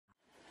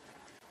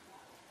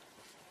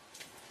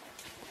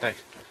Tay,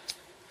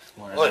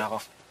 muna Oy. na ako.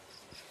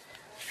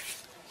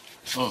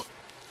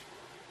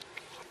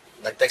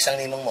 Nag-text ang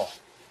ninong mo.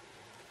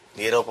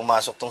 Hindi raw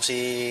pumasok tong si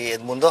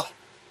Edmundo.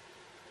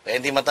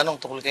 Kaya hindi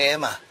matanong tungkol kay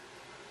Emma.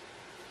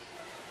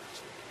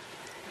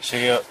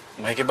 Sige,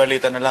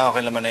 makikibalita na lang ako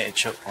kay Manay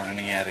Ichu kung ano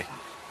nangyari.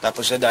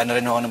 Tapos dadaan na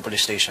rin ako ng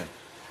police station.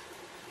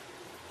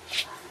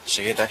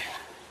 Sige, tay.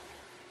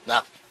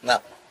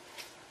 Nak.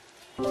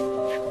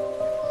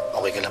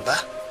 Okay ka lang ba?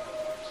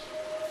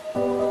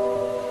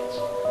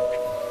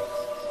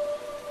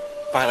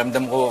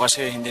 Pakiramdam ko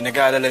kasi hindi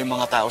nag-aalala yung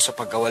mga tao sa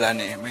pagkawala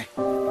ni Emma.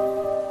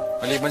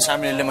 Maliban sa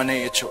amin nila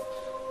Manay Ichu.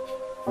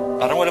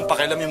 Parang walang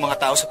pakialam yung mga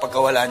tao sa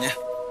pagkawala niya.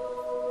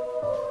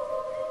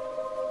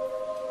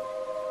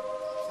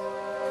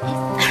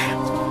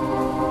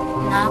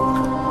 Nak,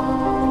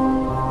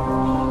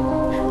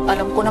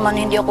 alam ko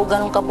naman hindi ako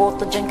ganun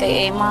kaboto dyan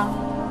kay Emma.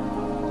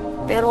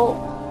 Pero,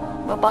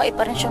 babae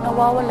pa rin siya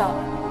nawawala.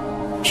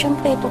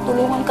 Siyempre,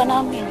 tutulungan ka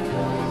namin.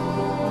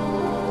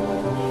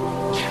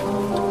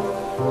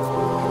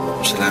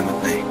 Salamat,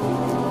 Nay.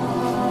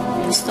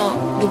 Basta,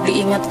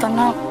 dubli ingat ka,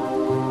 Nak.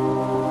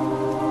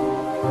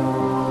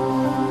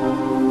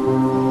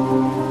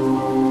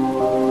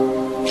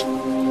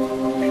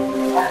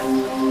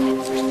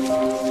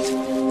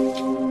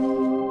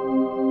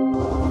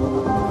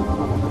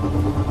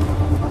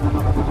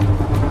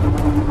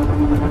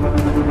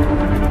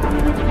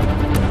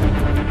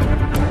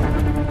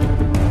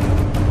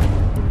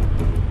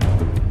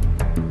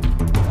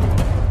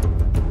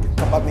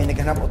 Kapag may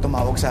naghanap o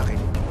tumawag sa akin,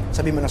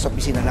 sabi mo na sa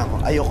opisina na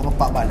ako, ayoko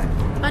magpaabalan.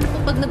 Paano po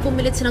pag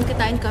nagpumilit silang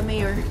kitain ka,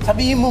 Mayor?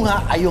 Sabihin mo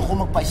nga, ayoko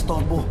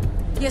magpa-istorbo.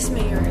 Yes,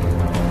 Mayor.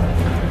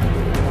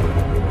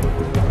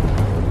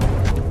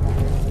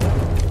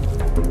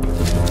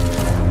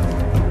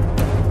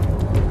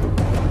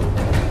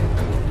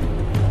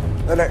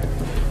 Dali.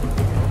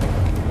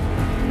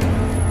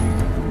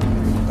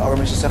 Tawag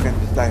mo siya sa akin.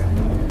 Dito tayo.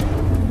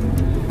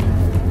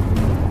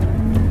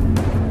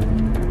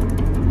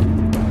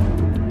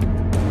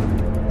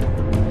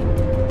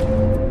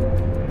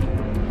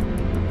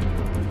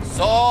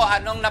 So,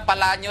 anong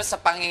napala nyo sa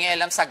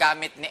pangingialam sa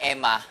gamit ni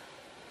Emma?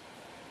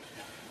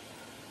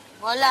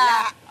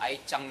 Wala. Ay,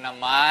 tiyang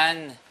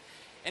naman.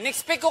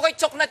 In-expect ko kay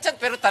Tsoknut yan,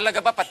 pero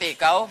talaga ba pati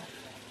ikaw?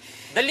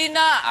 Dali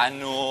na.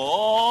 Ano?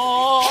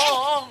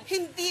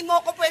 Hindi mo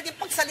ako pwede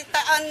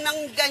pagsalitaan ng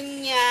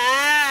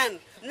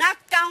ganyan. Not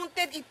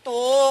counted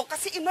ito,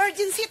 kasi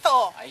emergency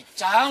to. Ay,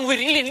 tiyang, we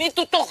really need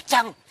to talk,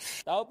 tiyang.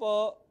 Tao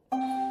po.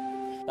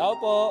 Tao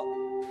po.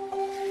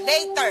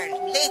 Later.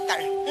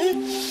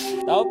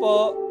 Tao po.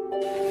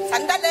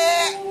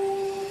 Sandali.